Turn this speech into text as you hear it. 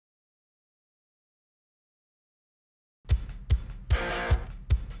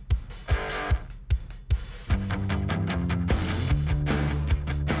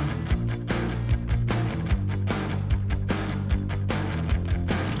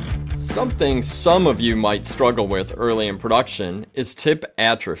Something some of you might struggle with early in production is tip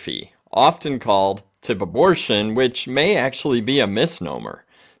atrophy, often called tip abortion, which may actually be a misnomer.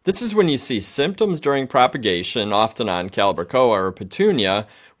 This is when you see symptoms during propagation, often on calibrachoa or petunia,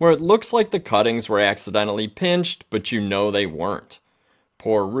 where it looks like the cuttings were accidentally pinched, but you know they weren't.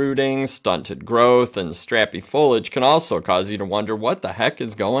 Poor rooting, stunted growth, and strappy foliage can also cause you to wonder what the heck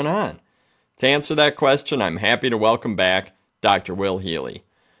is going on. To answer that question, I'm happy to welcome back Dr. Will Healy.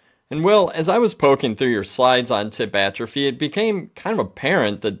 And Will, as I was poking through your slides on tip atrophy, it became kind of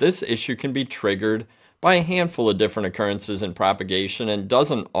apparent that this issue can be triggered by a handful of different occurrences in propagation and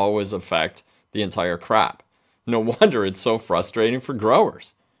doesn't always affect the entire crop. No wonder it's so frustrating for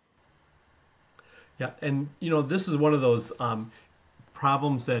growers. Yeah, and this is one of those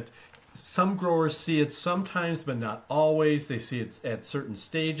problems that some growers see it sometimes, but not always. They see it at certain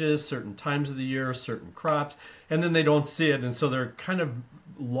stages, certain times of the year, certain crops, and then they don't see it, and so they're kind of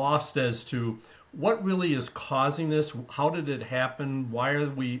lost as to what really is causing this. How did it happen? Why are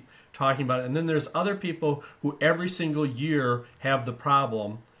we talking about it? And then there's other people who every single year have the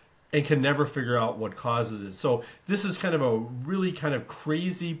problem and can never figure out what causes it. So this is kind of a really kind of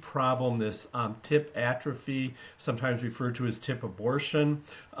crazy problem, this tip atrophy, sometimes referred to as tip abortion.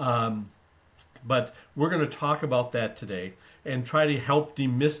 But we're going to talk about that today and try to help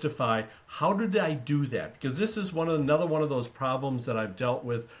demystify how did I do that? Because this is another one of those problems that I've dealt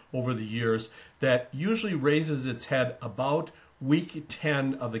with over the years that usually raises its head about week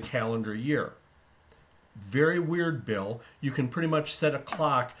 10 of the calendar year. Very weird, Bill. You can pretty much set a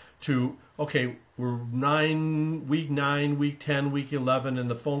clock to, okay, we're week 9, week 10, week 11,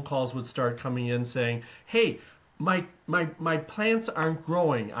 and the phone calls would start coming in saying, hey, my plants aren't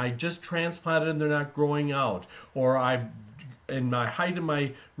growing. I just transplanted and they're not growing out. Or in my height, am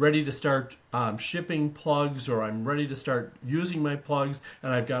I ready to start shipping plugs, or I'm ready to start using my plugs,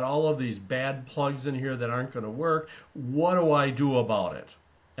 and I've got all of these bad plugs in here that aren't going to work. What do I do about it?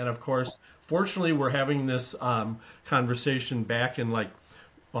 And of course, fortunately, we're having this conversation back in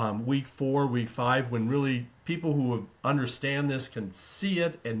week 4, week 5, when really people who understand this can see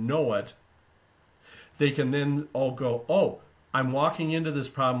it and know it. They can then all go, oh, I'm walking into this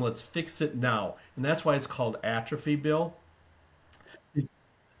problem, let's fix it now. And that's why it's called atrophy, Bill.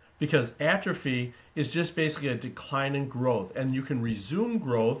 Because atrophy is just basically a decline in growth. And you can resume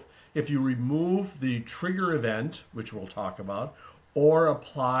growth if you remove the trigger event, which we'll talk about, or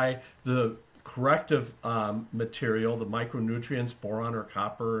apply the corrective material, the micronutrients, boron or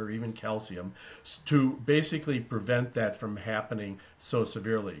copper or even calcium, to basically prevent that from happening so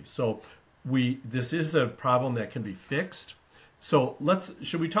severely. So this is a problem that can be fixed. So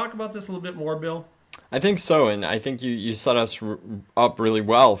should we talk about this a little bit more, Bill? I think so, and I think you set us up really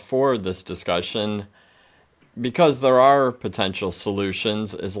well for this discussion because there are potential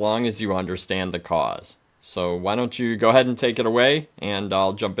solutions as long as you understand the cause. So why don't you go ahead and take it away, and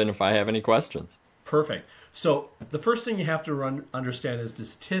I'll jump in if I have any questions. Perfect. So the first thing you have to understand is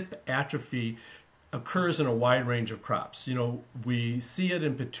this tip atrophy occurs in a wide range of crops. We see it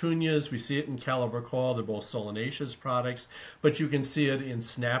in petunias, we see it in calibrachoa, they're both solanaceous products, but you can see it in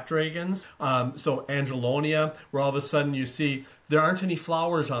snapdragons. So angelonia, where all of a sudden you see there aren't any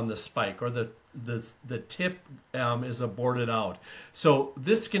flowers on the spike, or the tip is aborted out. So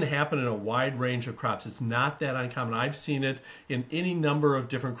this can happen in a wide range of crops. It's not that uncommon. I've seen it in any number of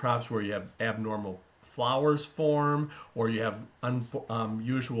different crops where you have abnormal flowers form, or you have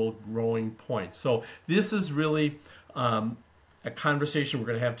unusual growing points. So this is really a conversation we're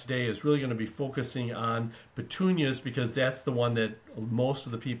going to have today is really going to be focusing on petunias, because that's the one that most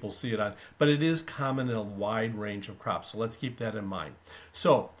of the people see it on. But it is common in a wide range of crops. So let's keep that in mind.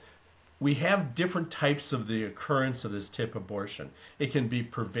 So we have different types of the occurrence of this tip abortion. It can be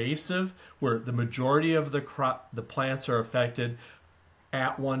pervasive, where the majority of the plants are affected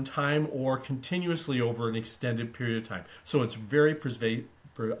at one time or continuously over an extended period of time. So it's very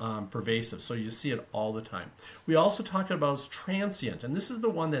pervasive. So you see it all the time. We also talk about as transient, and this is the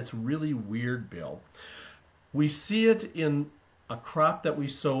one that's really weird, Bill. We see it in a crop that we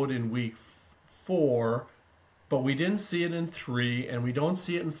sowed in week 4, but we didn't see it in 3, and we don't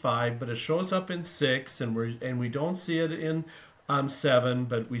see it in 5, but it shows up in 6, and we don't see it in 7,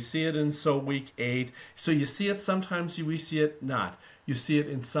 but we see it in week 8. So you see it sometimes, we see it not. You see it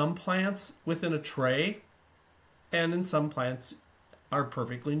in some plants within a tray, and in some plants are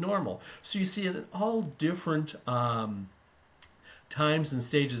perfectly normal. So you see it in all different times and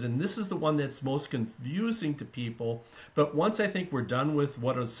stages, and this is the one that's most confusing to people. But once I think we're done with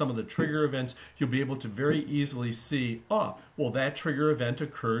what are some of the trigger events, you'll be able to very easily see, well, that trigger event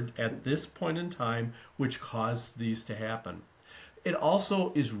occurred at this point in time, which caused these to happen. It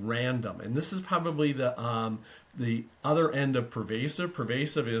also is random, and this is probably the other end of pervasive.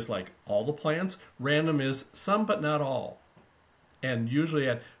 Pervasive is like all the plants. Random is some but not all, and usually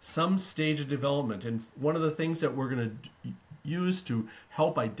at some stage of development. And one of the things that we're going to use to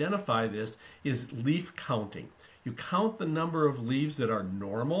help identify this is leaf counting. You count the number of leaves that are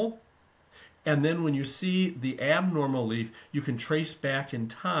normal, and then when you see the abnormal leaf, you can trace back in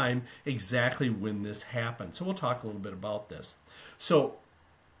time exactly when this happened. So we'll talk a little bit about this. So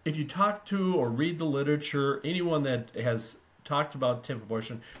if you talk to or read the literature, anyone that has talked about tip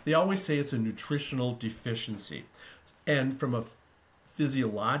abortion, they always say it's a nutritional deficiency. And from a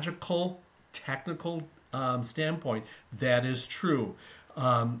physiological, technical standpoint, that is true.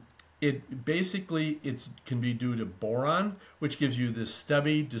 It can be due to boron, which gives you this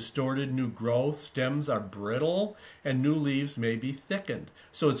stubby, distorted new growth. Stems are brittle, and new leaves may be thickened.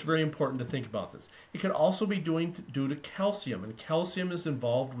 So it's very important to think about this. It can also be due to calcium, and calcium is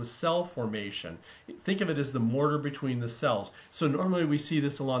involved with cell formation. Think of it as the mortar between the cells. So normally we see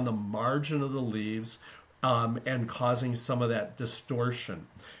this along the margin of the leaves, and causing some of that distortion.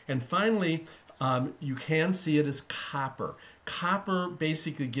 And finally, you can see it as copper. Copper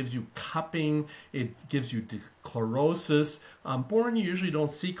basically gives you cupping, it gives you chlorosis. Boron, you usually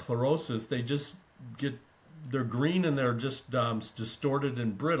don't see chlorosis, they're green and they're just distorted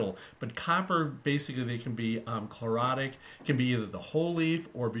and brittle. But copper, basically, they can be chlorotic, can be either the whole leaf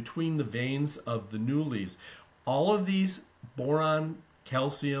or between the veins of the new leaves. All of these, boron,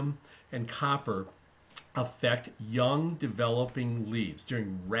 calcium, and copper, affect young developing leaves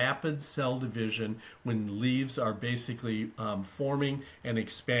during rapid cell division when leaves are basically forming and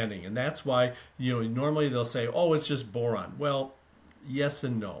expanding. And that's why, normally they'll say, oh, it's just boron. Well, yes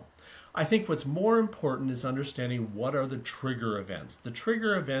and no. I think what's more important is understanding what are the trigger events. The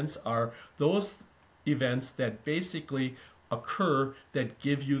trigger events are those events that basically occur that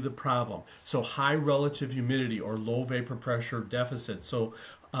give you the problem. So high relative humidity or low vapor pressure deficit. So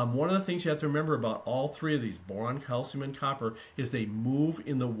one of the things you have to remember about all three of these, boron, calcium, and copper, is they move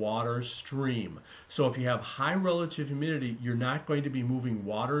in the water stream. So if you have high relative humidity, you're not going to be moving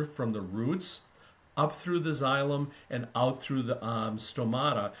water from the roots up through the xylem and out through the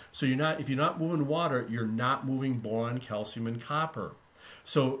stomata. So if you're not moving water, you're not moving boron, calcium, and copper.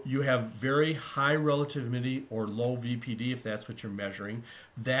 So you have very high relative humidity or low VPD, if that's what you're measuring.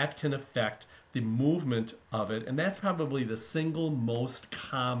 That can affect the movement of it, and that's probably the single most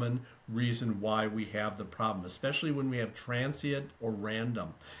common reason why we have the problem, especially when we have transient or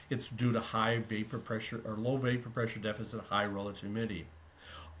random. It's due to high vapor pressure or low vapor pressure deficit, high relative humidity.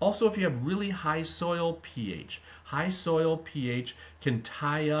 Also, if you have really high soil pH can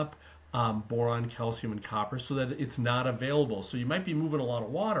tie up boron, calcium, and copper so that it's not available. So you might be moving a lot of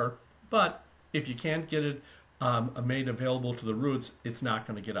water, but if you can't get it made available to the roots, it's not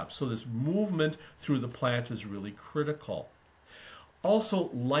going to get up. So this movement through the plant is really critical. Also,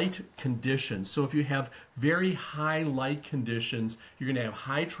 light conditions. So if you have very high light conditions, you're going to have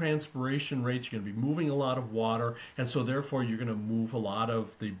high transpiration rates, you're going to be moving a lot of water, and so therefore you're going to move a lot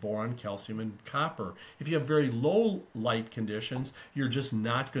of the boron, calcium, and copper. If you have very low light conditions, you're just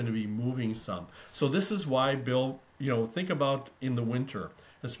not going to be moving some. So this is why, Bill, think about in the winter,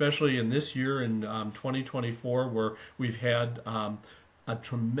 especially in this year in 2024, where we've had a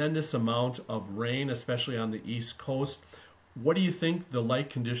tremendous amount of rain, especially on the East Coast. What do you think the light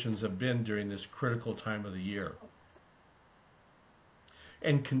conditions have been during this critical time of the year?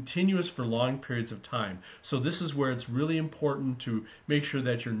 And continuous for long periods of time. So this is where it's really important to make sure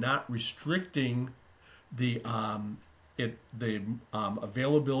that you're not restricting the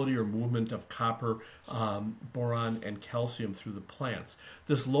availability or movement of copper, boron, and calcium through the plants.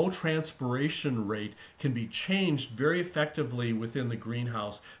 This low transpiration rate can be changed very effectively within the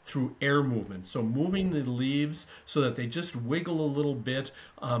greenhouse through air movement. So moving the leaves so that they just wiggle a little bit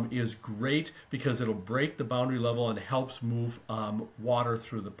is great because it'll break the boundary level and helps move water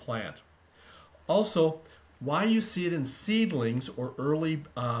through the plant. Also, why you see it in seedlings or early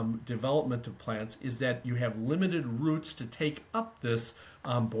development of plants is that you have limited roots to take up this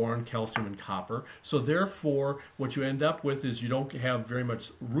boron, calcium, and copper. So therefore, what you end up with is you don't have very much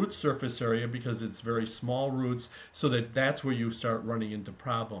root surface area because it's very small roots, so that's where you start running into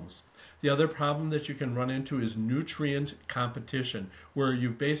problems. The other problem that you can run into is nutrient competition, where you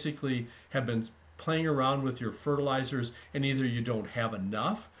basically have been playing around with your fertilizers and either you don't have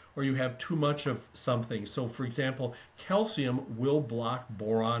enough or you have too much of something. So for example, calcium will block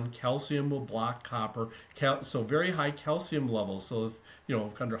boron, calcium will block copper, so very high calcium levels. So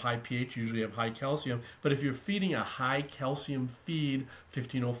if, under high pH, you usually have high calcium, but if you're feeding a high calcium feed,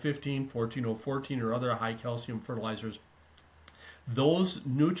 15015, 14014, or other high calcium fertilizers, Those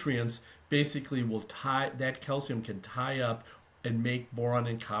nutrients basically will tie, that calcium can tie up and make boron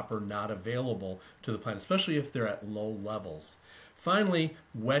and copper not available to the plant, especially if they're at low levels. Finally,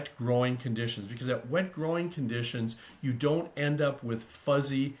 wet growing conditions, because at wet growing conditions, you don't end up with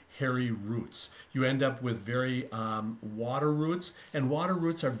fuzzy, hairy roots. You end up with very water roots, and water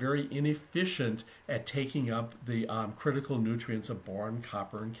roots are very inefficient at taking up the critical nutrients of boron,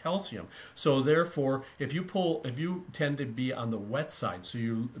 copper, and calcium. So therefore, if you tend to be on the wet side, so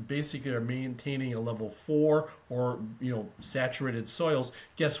you basically are maintaining a level 4 or saturated soils,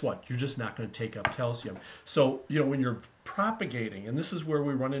 guess what? You're just not going to take up calcium. So when you're propagating, and this is where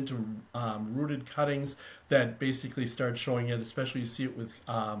we run into rooted cuttings that basically start showing it, especially you see it with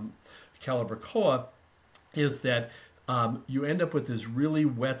Calibrachoa, is that you end up with this really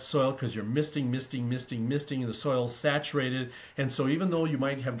wet soil because you're misting, and the soil's saturated, and so even though you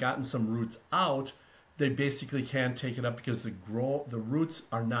might have gotten some roots out, they basically can't take it up because the roots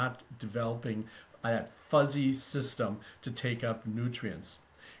are not developing that fuzzy system to take up nutrients.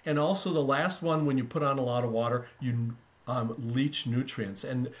 And also the last one, when you put on a lot of water, you leach nutrients.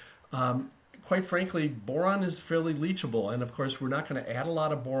 And quite frankly, boron is fairly leachable. And of course, we're not going to add a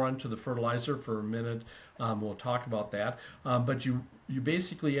lot of boron to the fertilizer for a minute. We'll talk about that. But you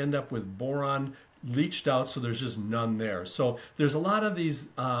basically end up with boron leached out, so there's just none there. So there's a lot of these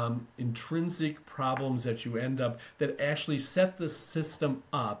intrinsic problems that you end up that actually set the system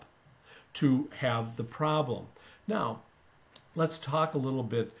up to have the problem. Now, let's talk a little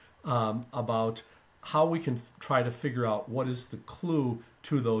bit about how we can try to figure out what is the clue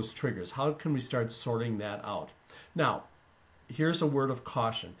to those triggers. How can we start sorting that out? Now, here's a word of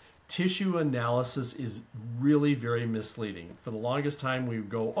caution. Tissue analysis is really very misleading. For the longest time, we would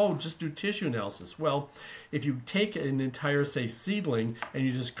go, oh, just do tissue analysis. Well, if you take an entire, say, seedling and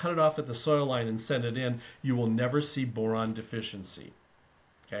you just cut it off at the soil line and send it in, you will never see boron deficiency.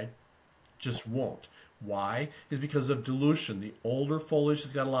 Okay? Just won't. Why? Is because of dilution. The older foliage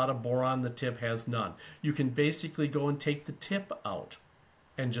has got a lot of boron, the tip has none. You can basically go and take the tip out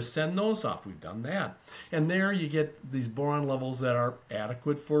and just send those off. We've done that. And there you get these boron levels that are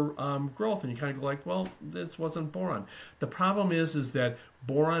adequate for growth. And you kind of go like, well, this wasn't boron. The problem is that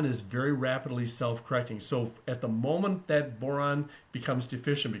boron is very rapidly self-correcting. So at the moment that boron becomes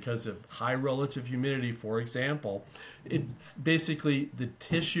deficient because of high relative humidity, for example, it's basically the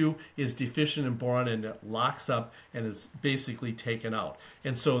tissue is deficient in boron and it locks up and is basically taken out.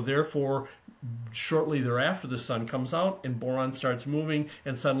 And so therefore, shortly thereafter, the sun comes out and boron starts moving,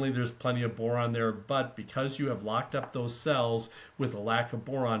 and suddenly there's plenty of boron there. But because you have locked up those cells with a lack of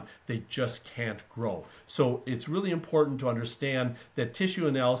boron, they just can't grow. So it's really important to understand that tissue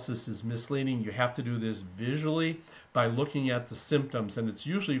analysis is misleading. You have to do this visually by looking at the symptoms, and it's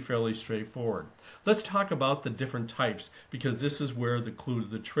usually fairly straightforward. Let's talk about the different types, because this is where the clue to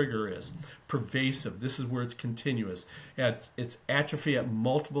the trigger is. Pervasive, this is where it's continuous. It's atrophy at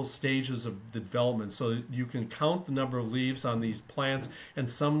multiple stages of the development, so you can count the number of leaves on these plants, and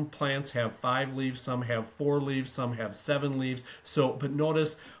some plants have 5 leaves, some have 4 leaves, some have 7 leaves. So, but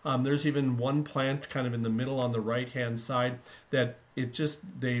notice there's even one plant kind of in the middle on the right-hand side that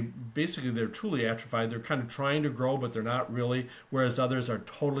they're truly atrophied. They're kind of trying to grow, but they're not really, whereas others are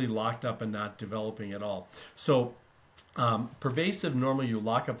totally locked up and not developing at all. So pervasive, normally you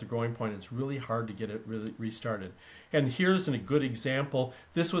lock up the growing point. It's really hard to get it really restarted. And here's a good example.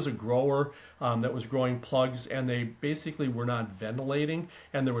 This was a grower that was growing plugs, and they basically were not ventilating,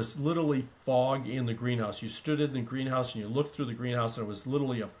 and there was literally fog in the greenhouse. You stood in the greenhouse and you looked through the greenhouse, and it was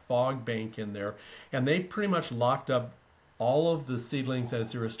literally a fog bank in there, and they pretty much locked up all of the seedlings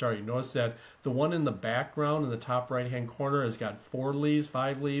as they were starting. Notice that the one in the background in the top right-hand corner has got 4 leaves,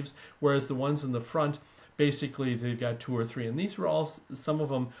 5 leaves, whereas the ones in the front, basically they've got 2 or 3. And these were all, some of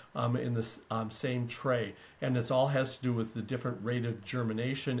them in the same tray. And this all has to do with the different rate of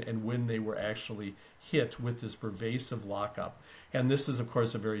germination and when they were actually hit with this pervasive lockup. And this is, of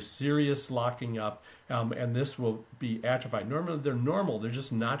course, a very serious locking up, and this will be atrophied. Normally, they're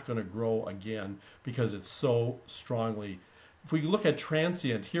just not going to grow again because it's so strongly. If we look at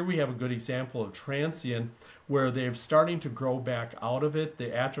transient, here we have a good example of transient where they're starting to grow back out of it.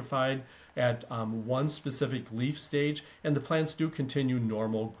 They atrophied at one specific leaf stage, and the plants do continue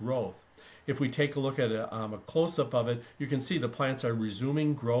normal growth. If we take a look at a close-up of it, you can see the plants are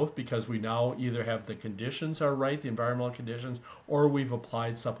resuming growth because we now either have the conditions are right, the environmental conditions, or we've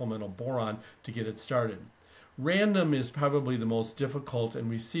applied supplemental boron to get it started. Random is probably the most difficult, and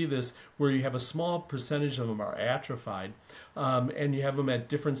we see this where you have a small percentage of them are atrophied, and you have them at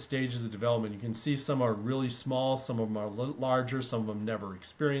different stages of development. You can see some are really small, some of them are a little larger, some of them never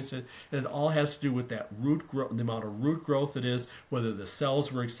experience it, and it all has to do with that root growth, the amount of root growth it is, whether the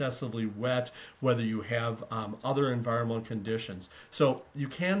cells were excessively wet, whether you have other environmental conditions. So you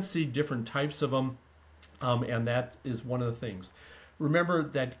can see different types of them, and that is one of the things. Remember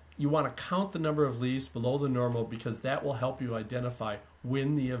that you want to count the number of leaves below the normal because that will help you identify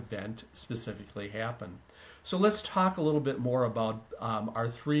when the event specifically happened. So let's talk a little bit more about our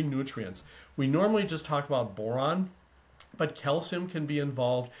three nutrients. We normally just talk about boron, but calcium can be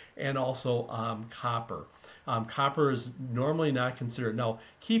involved, and also copper. Copper is normally not considered. Now,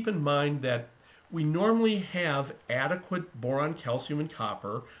 keep in mind that we normally have adequate boron, calcium, and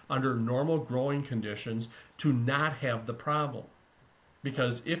copper under normal growing conditions to not have the problem.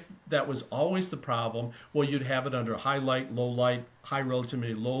 Because if that was always the problem, well, you'd have it under high light, high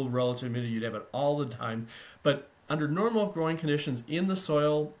relativity, low relativity, you'd have it all the time. But under normal growing conditions in the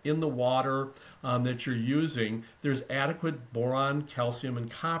soil, in the water that you're using, there's adequate boron, calcium, and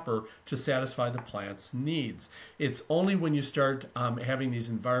copper to satisfy the plant's needs. It's only when you start having these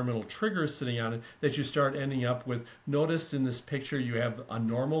environmental triggers sitting on it that you start ending up with, notice in this picture you have a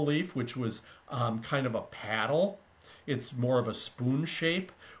normal leaf, which was kind of a paddle. It's more of a spoon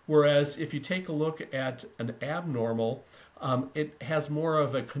shape, whereas if you take a look at an abnormal, it has more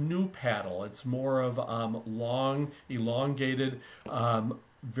of a canoe paddle. It's more of long, elongated,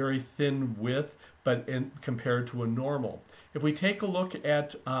 very thin width, but compared to a normal. If we take a look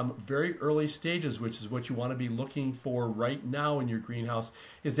at very early stages, which is what you want to be looking for right now in your greenhouse,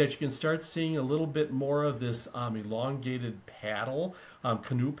 is that you can start seeing a little bit more of this elongated paddle,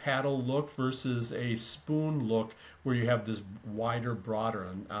 canoe paddle look versus a spoon look where you have this wider, broader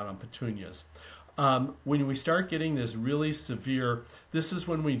on petunias. When we start getting this really severe, this is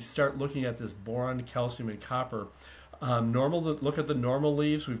when we start looking at this boron, calcium, and copper. Look at the normal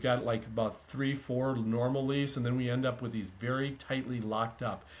leaves. We've got like about 3-4 normal leaves, and then we end up with these very tightly locked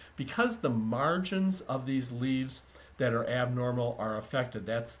up. Because the margins of these leaves that are abnormal are affected,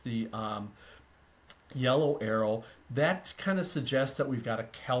 that's the yellow arrow, that kind of suggests that we've got a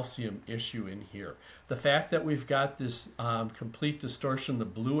calcium issue in here. The fact that we've got this complete distortion, the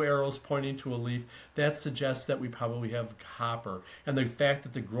blue arrows pointing to a leaf, that suggests that we probably have copper. And the fact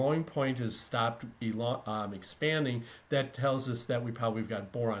that the growing point has stopped expanding, that tells us that we probably have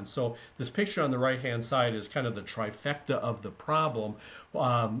got boron. So this picture on the right-hand side is kind of the trifecta of the problem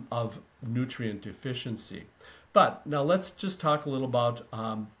of nutrient deficiency. But now let's just talk a little about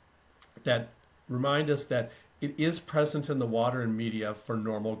that. Remind us that it is present in the water and media for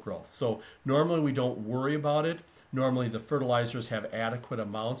normal growth. So normally we don't worry about it. Normally the fertilizers have adequate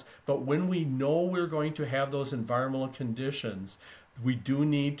amounts. But when we know we're going to have those environmental conditions, we do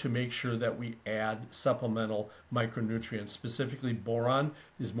need to make sure that we add supplemental micronutrients. Specifically, boron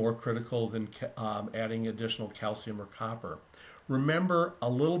is more critical than adding additional calcium or copper. Remember, a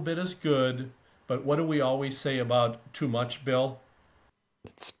little bit is good, but what do we always say about too much, Bill?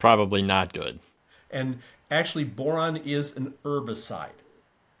 It's probably not good. And actually, boron is an herbicide.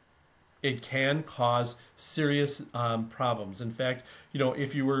 It can cause serious problems. In fact,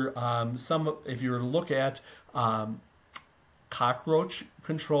 if you were to look at cockroach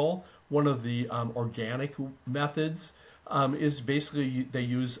control, one of the organic methods is basically they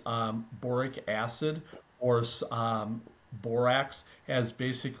use boric acid or borax as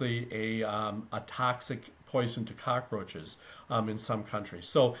basically a toxic poison to cockroaches in some countries.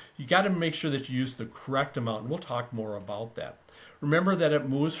 So you got to make sure that you use the correct amount, and we'll talk more about that. Remember that it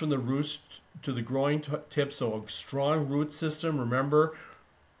moves from the roots to the growing tip, so a strong root system. Remember,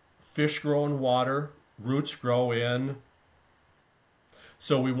 fish grow in water, roots grow in.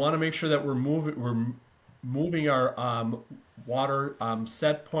 So we want to make sure that we're moving our water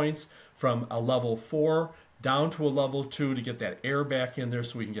set points from a level 4 down to a level 2 to get that air back in there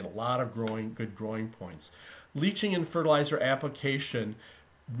so we can get a lot of good growing points. Leaching and fertilizer application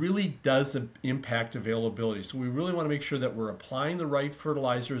really does impact availability. So we really want to make sure that we're applying the right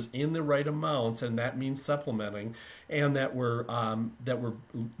fertilizers in the right amounts, and that means supplementing, and that we're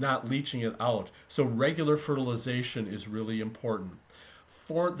not leaching it out. So regular fertilization is really important.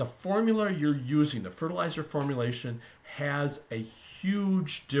 For the formula you're using, the fertilizer formulation has a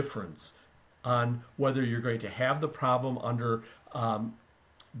huge difference on whether you're going to have the problem under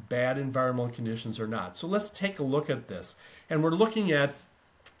bad environmental conditions or not. So let's take a look at this. And we're looking at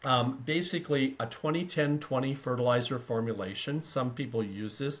basically a 20-10-20 fertilizer formulation. Some people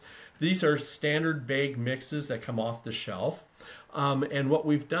use this. These are standard bag mixes that come off the shelf. And what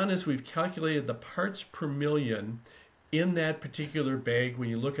we've done is we've calculated the parts per million in that particular bag. When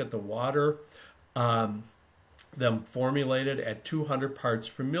you look at the water, them formulated at 200 parts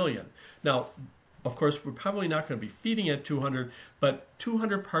per million. Now, of course, we're probably not going to be feeding at 200, but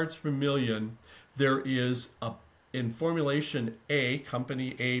 200 parts per million, there is a, in formulation A,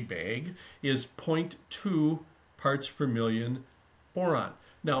 company A bag, is 0.2 parts per million boron.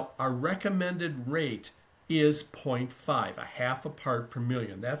 Now, our recommended rate is zero point 0.5, a half a part per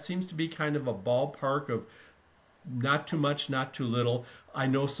million. That seems to be kind of a ballpark of not too much, not too little. I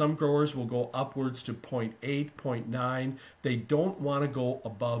know some growers will go upwards to 0.8, 0.9. They don't want to go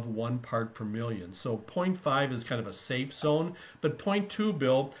above 1 part per million. So 0.5 is kind of a safe zone. But 0.2,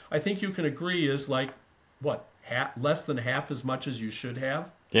 Bill, I think you can agree is like, what, less than half as much as you should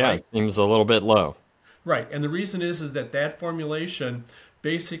have, Yeah, right? it seems a little bit low. Right, and the reason is that that formulation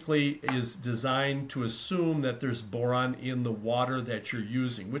basically is designed to assume that there's boron in the water that you're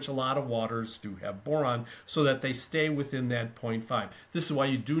using, which a lot of waters do have boron, so that they stay within that zero point 0.5. This is why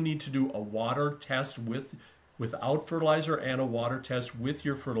you do need to do a water test without fertilizer and a water test with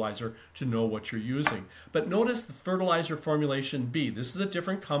your fertilizer to know what you're using. But notice the fertilizer formulation B. This is a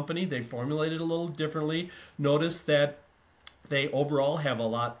different company. They formulated it a little differently. Notice that they overall have a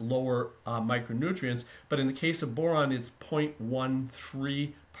lot lower micronutrients, but in the case of boron, it's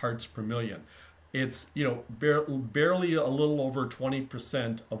 0.13 parts per million. It's barely a little over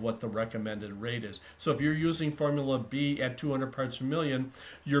 20% of what the recommended rate is. So if you're using formula B at 200 parts per million,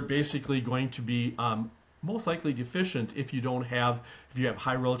 you're basically going to be most likely deficient if you have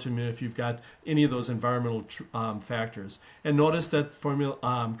high relative humidity, if you've got any of those environmental factors. And notice that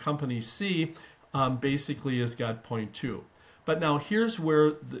formula company C basically has got 0.2. But now here's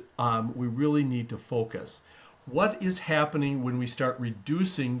where we really need to focus. What is happening when we start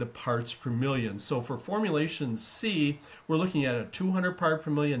reducing the parts per million? So for formulation C, we're looking at a 200 part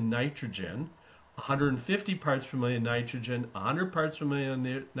per million nitrogen, 150 parts per million nitrogen, 100 parts per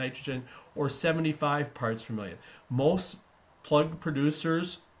million nitrogen, or 75 parts per million. Most plug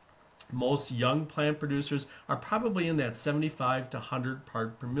producers, most young plant producers are probably in that 75 to 100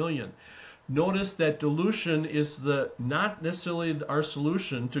 part per million. Notice that dilution is not necessarily our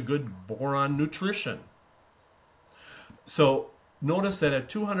solution to good boron nutrition. So notice that at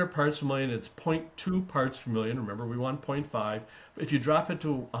 200 parts per million, it's 0.2 parts per million. Remember, we want 0.5. If you drop it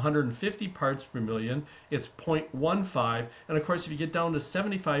to 150 parts per million, it's 0.15. And of course, if you get down to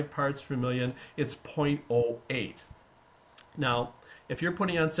 75 parts per million, it's 0.08. Now, if you're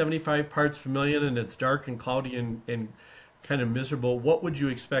putting on 75 parts per million and it's dark and cloudy and kind of miserable, what would you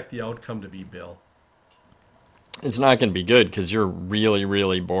expect the outcome to be, Bill? It's not going to be good because you're really,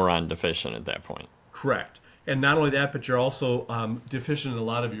 really boron deficient at that point. Correct. And not only that, but you're also deficient in a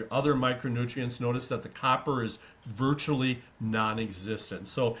lot of your other micronutrients. Notice that the copper is virtually non-existent.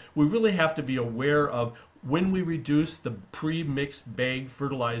 So we really have to be aware of when we reduce the pre-mixed bag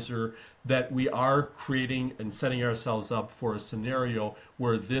fertilizer that we are creating and setting ourselves up for a scenario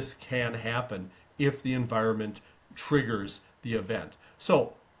where this can happen if the environment triggers the event.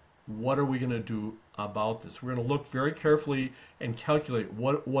 So what are we going to do about this? We're going to look very carefully and calculate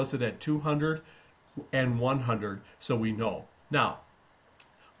what was it at 200 and 100 so we know. Now,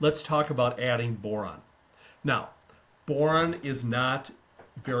 let's talk about adding boron. Now, boron is not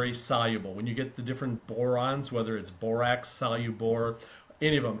very soluble. When you get the different borons, whether it's borax, solubor,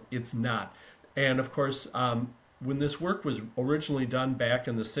 any of them, it's not. And of course, when this work was originally done back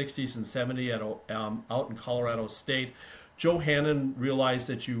in the 60s and 70s out in Colorado State, Joe Hannon realized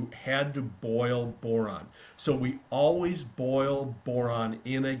that you had to boil boron. So we always boil boron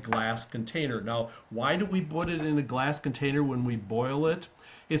in a glass container. Now, why do we put it in a glass container when we boil it?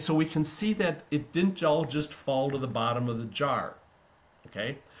 It's so we can see that it didn't all just fall to the bottom of the jar.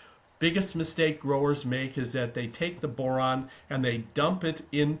 Okay? Biggest mistake growers make is that they take the boron and they dump it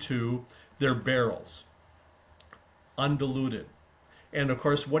into their barrels, undiluted. And of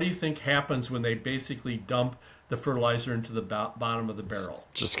course, what do you think happens when they basically dump the fertilizer into the bottom of the barrel?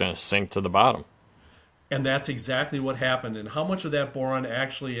 Just going to sink to the bottom. And that's exactly what happened. And how much of that boron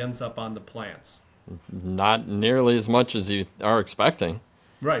actually ends up on the plants? Not nearly as much as you are expecting.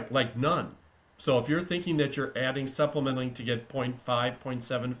 Right, like none. So if you're thinking that you're adding supplementing to get 0.5,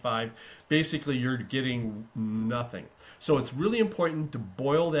 0.75, basically you're getting nothing. So it's really important to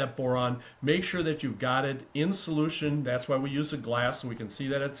boil that boron. Make sure that you've got it in solution. That's why we use a glass so we can see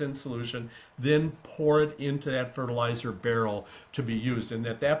that it's in solution. Then pour it into that fertilizer barrel to be used. And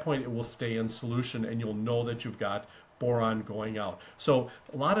at that point, it will stay in solution and you'll know that you've got boron going out. So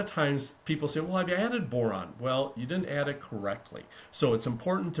a lot of times people say, well, I've added boron. Well, you didn't add it correctly. So it's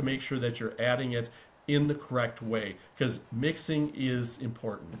important to make sure that you're adding it in the correct way, because mixing is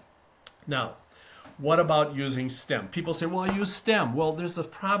important. Now, what about using stem? People say, well, I use stem. Well, there's a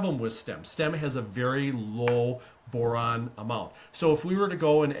problem with stem. Stem has a very low boron amount. So if we were to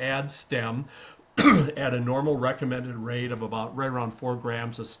go and add stem at a normal recommended rate of about right around 4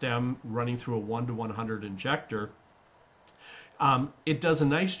 grams of stem running through a 1 to 100 injector, it does a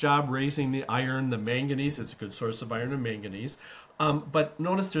nice job raising the iron, the manganese. It's a good source of iron and manganese. But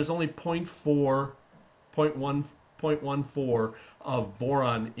notice there's only zero point 0.1, 0.14 of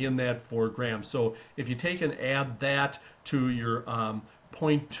boron in that 4 grams. So if you take and add that to your zero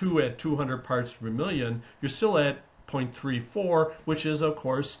point 0.2 at 200 parts per million, you're still at 0.34, which is, of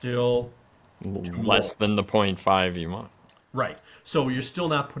course, still too low. Less than the point 0.5 you want. Right. So you're still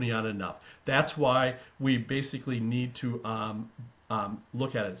not putting on enough. That's why we basically need to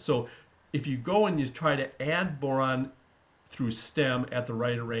look at it. So if you go and you try to add boron through stem at the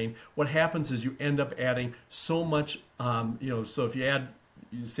right rate, what happens is you end up adding so much, so if you add,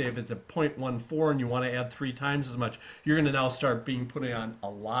 you say if it's a 0.14 and you want to add 3 times as much, you're going to now start putting on a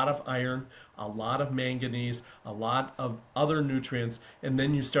lot of iron, a lot of manganese, a lot of other nutrients, and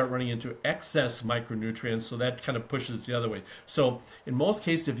then you start running into excess micronutrients, so that kind of pushes it the other way. So in most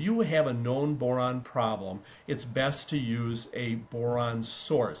cases, if you have a known boron problem, it's best to use a boron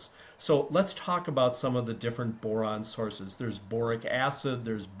source. So let's talk about some of the different boron sources. There's boric acid,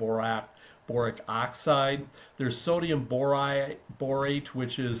 there's boric oxide, there's sodium borate,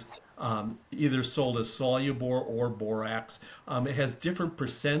 which is either sold as solubor or borax. It has different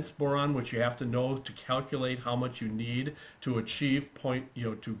percents boron, which you have to know to calculate how much you need to achieve to add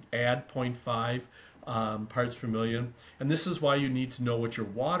zero point 0.5 parts per million. And this is why you need to know what your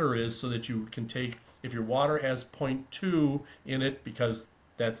water is, so that you can take, if your water has zero point 0.2 in it, because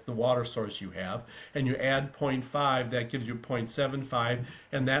that's the water source you have, and you add zero point 0.5, that gives you 0.75,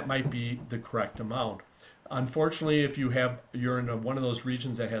 and that might be the correct amount. Unfortunately, if you're in one of those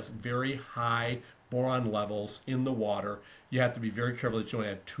regions that has very high boron levels in the water, you have to be very careful that you don't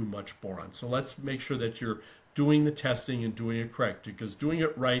add too much boron. So let's make sure that you're doing the testing and doing it correct, because doing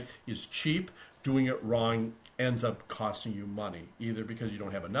it right is cheap. Doing it wrong ends up costing you money, either because you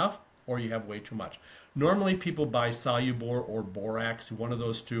don't have enough or you have way too much. Normally people buy solubor or borax, one of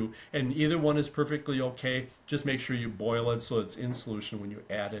those two, and either one is perfectly okay. Just make sure you boil it so it's in solution when you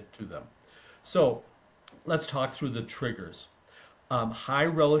add it to them. So let's talk through the triggers. High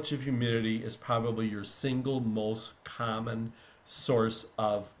relative humidity is probably your single most common source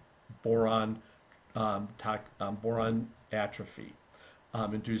of boron boron atrophy,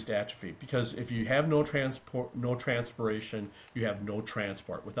 induced atrophy. Because if you have no transpiration, you have no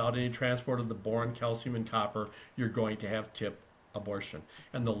transport. Without any transport of the boron, calcium, and copper, you're going to have tip abortion.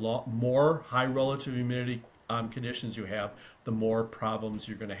 And the more high relative humidity conditions you have, the more problems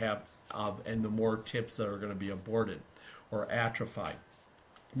you're going to have, and the more tips that are going to be aborted or atrophied.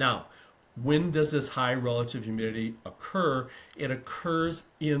 Now, when does this high relative humidity occur? It occurs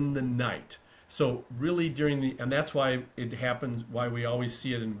in the night. So really and that's why it happens, why we always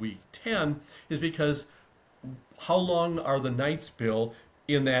see it in week 10, is because how long are the nights, Bill,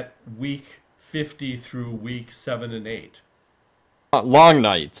 in that week 50 through week 7 and 8? Long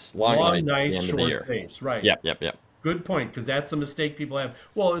nights. Long At the nights, end of the short year. days, right. Yep. Good point, because that's a mistake people have.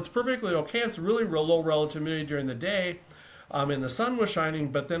 Well, it's perfectly okay. It's really real low relative humidity during the day, and the sun was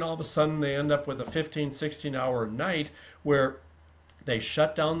shining, but then all of a sudden they end up with a 15, 16-hour night where they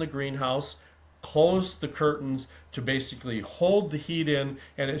shut down the greenhouse, close the curtains to basically hold the heat in,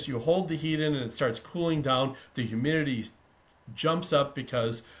 and as you hold the heat in and it starts cooling down, the humidity jumps up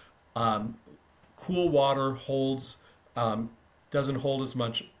because cool water doesn't hold as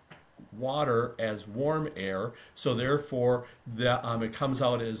much water as warm air, so therefore it comes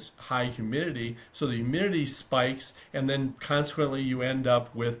out as high humidity, so the humidity spikes, and then consequently you end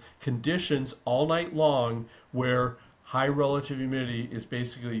up with conditions all night long where high relative humidity is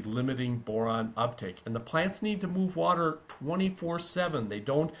basically limiting boron uptake. And the plants need to move water 24/7. They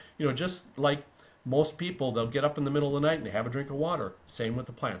don't, just like most people, they'll get up in the middle of the night and they have a drink of water. Same with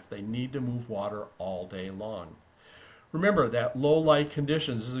the plants. They need to move water all day long. Remember that low light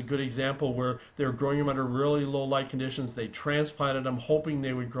conditions. This is a good example where they're growing them under really low light conditions. They transplanted them hoping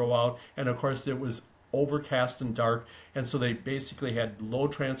they would grow out, and of course it was overcast and dark, and so they basically had low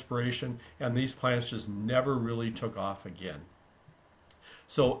transpiration, and these plants just never really took off again.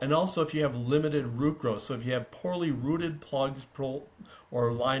 So, and also if you have limited root growth, so if you have poorly rooted plugs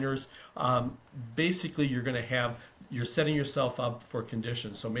or liners, basically you're going to have you're setting yourself up for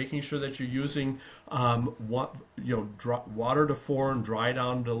conditions. So making sure that you're using water to 4 and dry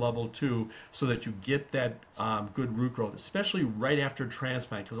down to level 2, so that you get that good root growth, especially right after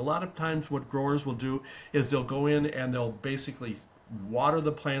transplant. Because a lot of times what growers will do is they'll go in and they'll basically water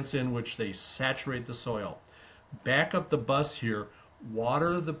the plants in, which they saturate the soil. Back up the bus here.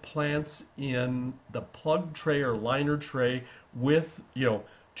 Water the plants in the plug tray or liner tray with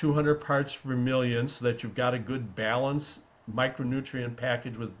 200 parts per million, so that you've got a good balanced micronutrient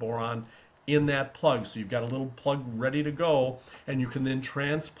package with boron in that plug. So you've got a little plug ready to go, and you can then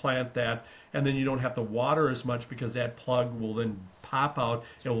transplant that, and then you don't have to water as much, because that plug will then pop out.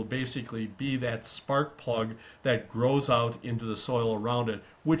 It will basically be that spark plug that grows out into the soil around it,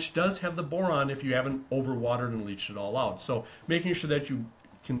 which does have the boron if you haven't overwatered and leached it all out. So making sure that you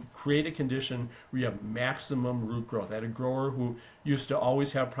can create a condition where you have maximum root growth. I had a grower who used to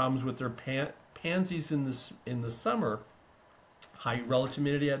always have problems with their pansies in the summer, high relative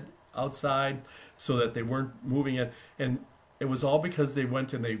humidity outside, so that they weren't moving it, and it was all because they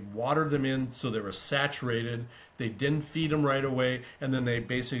went and they watered them in, so they were saturated. They didn't feed them right away, and then they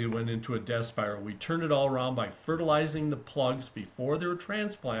basically went into a death spiral. We turned it all around by fertilizing the plugs before they were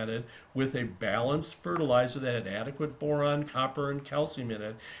transplanted with a balanced fertilizer that had adequate boron, copper, and calcium in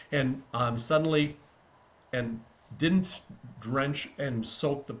it, and didn't drench and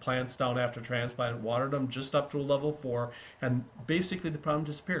soak the plants down after transplant. Watered them just up to a level 4, and basically the problem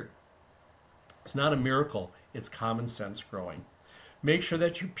disappeared. It's not a miracle. It's common sense growing. Make sure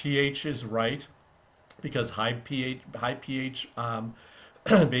that your pH is right, because high pH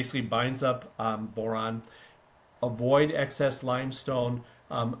basically binds up boron. Avoid excess limestone.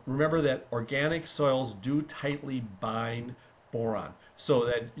 Remember that organic soils do tightly bind boron. So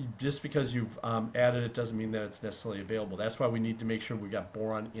that just because you've added it doesn't mean that it's necessarily available. That's why we need to make sure we got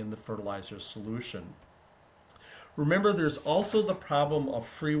boron in the fertilizer solution. Remember, there's also the problem of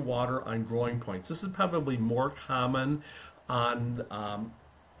free water on growing points. This is probably more common on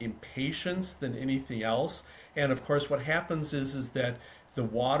impatiens than anything else. And of course, what happens is that the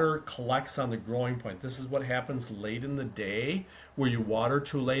water collects on the growing point. This is what happens late in the day, where you water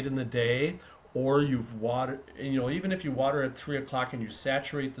too late in the day, or you've watered, even if you water at 3 o'clock and you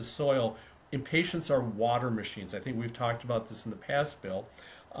saturate the soil. Impatiens are water machines. I think we've talked about this in the past, Bill.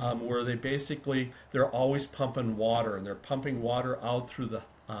 Where they're always pumping water, and they're pumping water out through the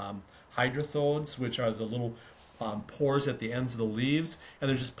hydrothodes, which are the little pores at the ends of the leaves, and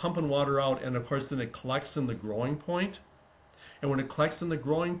they're just pumping water out, and of course then it collects in the growing point. And when it collects in the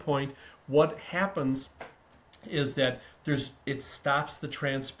growing point, what happens is that it stops the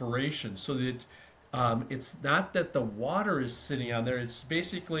transpiration, so that it's not that the water is sitting on there. It's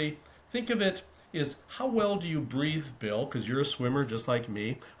basically, think of it, is how well do you breathe, Bill? Because you're a swimmer just like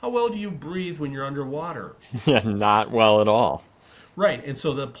me. How well do you breathe when you're underwater? Yeah, not well at all. Right, and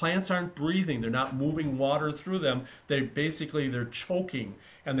so the plants aren't breathing. They're not moving water through them. They're choking,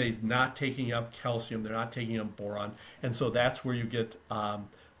 and they're not taking up calcium. They're not taking up boron, and so that's where you get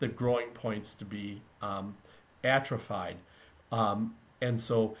the growing points to be atrophied. And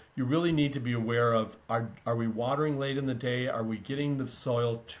so you really need to be aware of, are we watering late in the day? Are we getting the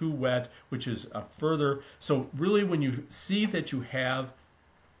soil too wet, which is further. So really, when you see that you have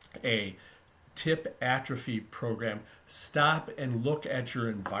a tip atrophy program, stop and look at your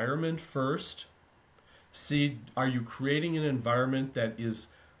environment first. See, are you creating an environment that is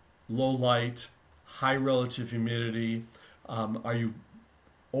low light, high relative humidity? Are you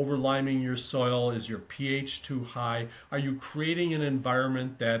overliming your soil? Is your pH too high? Are you creating an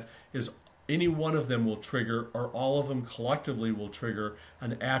environment that is, any one of them will trigger, or all of them collectively will trigger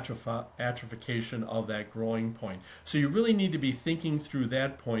an atrophication of that growing point? So you really need to be thinking through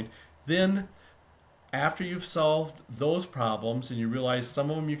that point. Then, after you've solved those problems and you realize some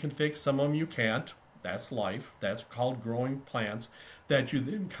of them you can fix, some of them you can't, that's life, that's called growing plants, that you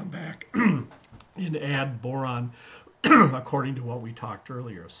then come back and add boron according to what we talked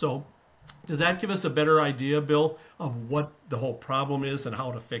earlier. So does that give us a better idea, Bill, of what the whole problem is and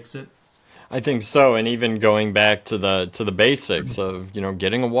how to fix it? I think so, and even going back to the basics of,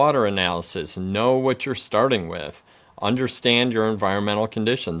 getting a water analysis, know what you're starting with, understand your environmental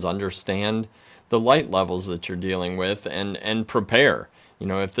conditions, understand the light levels that you're dealing with, and prepare.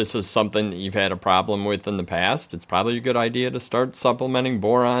 If this is something that you've had a problem with in the past, it's probably a good idea to start supplementing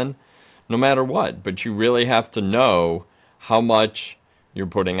boron no matter what. But you really have to know how much you're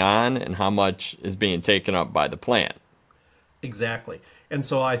putting on and how much is being taken up by the plant. Exactly. And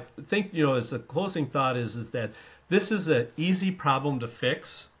so I think, as a closing thought is that this is an easy problem to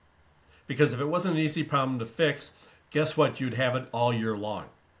fix, because if it wasn't an easy problem to fix, guess what? You'd have it all year long.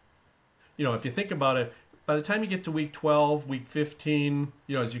 If you think about it, by the time you get to week 12, week 15,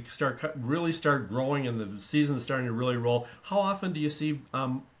 as you really start growing and the season's starting to really roll, how often do you see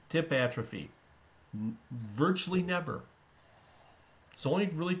tip atrophy? Virtually never. It's only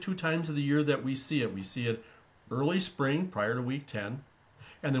really 2 times of the year that we see it. We see it early spring prior to week 10,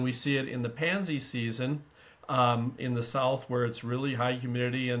 and then we see it in the pansy season in the south where it's really high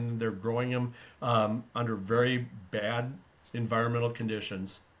humidity and they're growing them under very bad environmental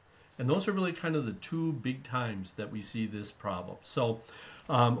conditions. And those are really kind of the 2 big times that we see this problem. So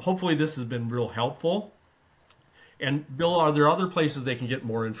hopefully this has been real helpful. And Bill, are there other places they can get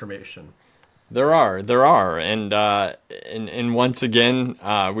more information? There are, and once again,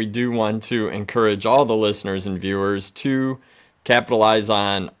 we do want to encourage all the listeners and viewers to capitalize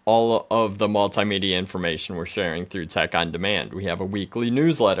on all of the multimedia information we're sharing through Tech on Demand. We have a weekly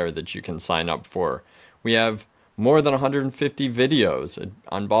newsletter that you can sign up for. We have more than 150 videos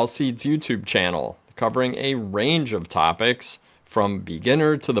on Ball Seed's YouTube channel covering a range of topics from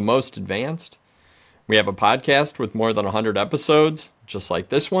beginner to the most advanced. We have a podcast with more than 100 episodes, just like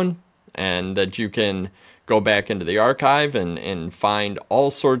this one, and that you can go back into the archive and find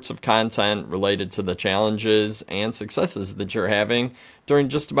all sorts of content related to the challenges and successes that you're having during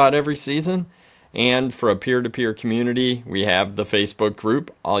just about every season. And for a peer-to-peer community, we have the Facebook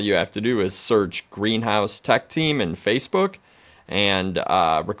group. All you have to do is search Greenhouse Tech Team in Facebook and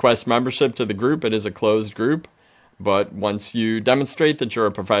request membership to the group. It is a closed group, but once you demonstrate that you're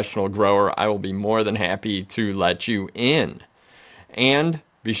a professional grower, I will be more than happy to let you in. And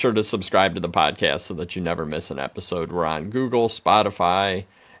be sure to subscribe to the podcast so that you never miss an episode. We're on Google, Spotify,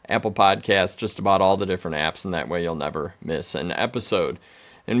 Apple Podcasts, just about all the different apps, and that way you'll never miss an episode.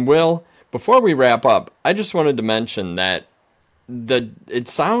 And Will, before we wrap up, I just wanted to mention that it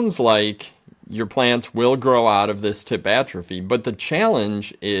sounds like your plants will grow out of this tip atrophy, but the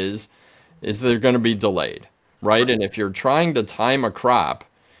challenge is they're going to be delayed, right? And if you're trying to time a crop,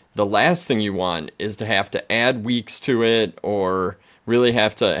 the last thing you want is to have to add weeks to it or really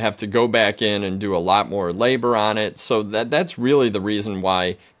have to go back in and do a lot more labor on it. So that's really the reason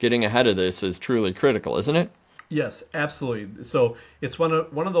why getting ahead of this is truly critical, isn't it? Yes, absolutely. So it's one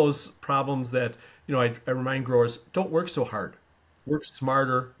of those problems that I remind growers, don't work so hard. Work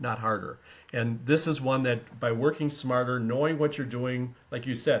smarter, not harder. And this is one that by working smarter, knowing what you're doing, like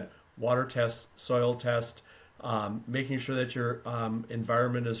you said, water test, soil test, making sure that your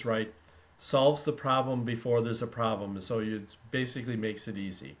environment is right, solves the problem before there's a problem. So it basically makes it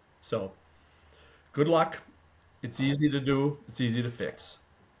easy. So good luck. It's easy to do. It's easy to fix.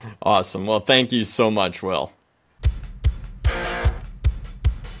 Awesome. Well, thank you so much, Will.